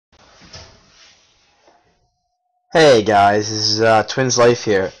Hey guys, this is Twins Life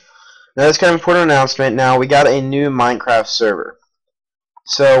here. Now, this kind of important announcement. Now, we got a new Minecraft server.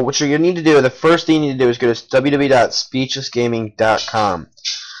 So, what you're going to need to do, the first thing you need to do is go to www.speechlessgaming.com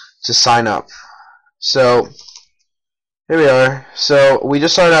to sign up. So, here we are. So, we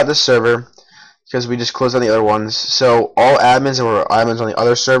just started out this server because we just closed on the other ones. So, all admins that were admins on the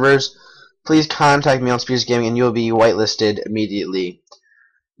other servers, please contact me on Speechless Gaming and you'll be whitelisted immediately.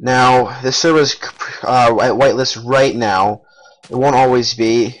 Now, this server is at whitelist right now. It won't always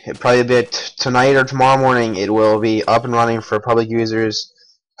be. It probably be tonight or tomorrow morning. It will be up and running for public users.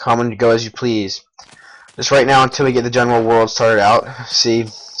 Come and go as you please. Just right now until we get the general world started out. See,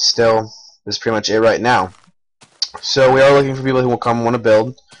 still, this is pretty much it right now. So we are looking for people who will come and want to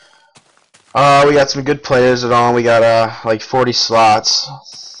build. We got some good players at all. We got like 40 slots.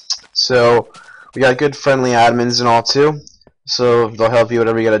 So we got good friendly admins and all too. So they'll help you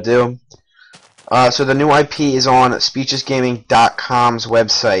whatever you gotta do. So the new IP is on SPEECHLESSGAMING.com's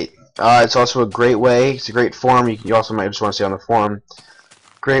website. It's also a great way. It's a great forum. You also might just want to see on the forum.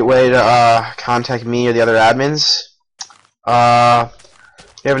 Great way to contact me or the other admins. If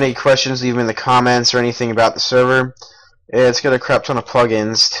you have any questions, leave them in the comments or anything about the server. It's got a crap ton of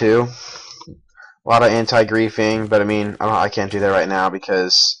plugins too. A lot of anti-griefing, but I mean, I can't do that right now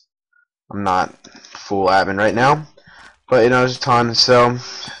because I'm not full admin right now. But, there's a ton, so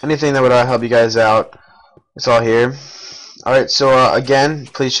anything that would help you guys out, it's all here. Alright, so again,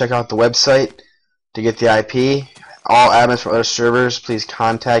 please check out the website to get the IP. All admins from other servers, please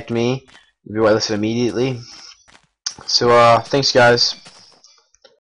contact me. You'll be whitelisted immediately. So, thanks guys.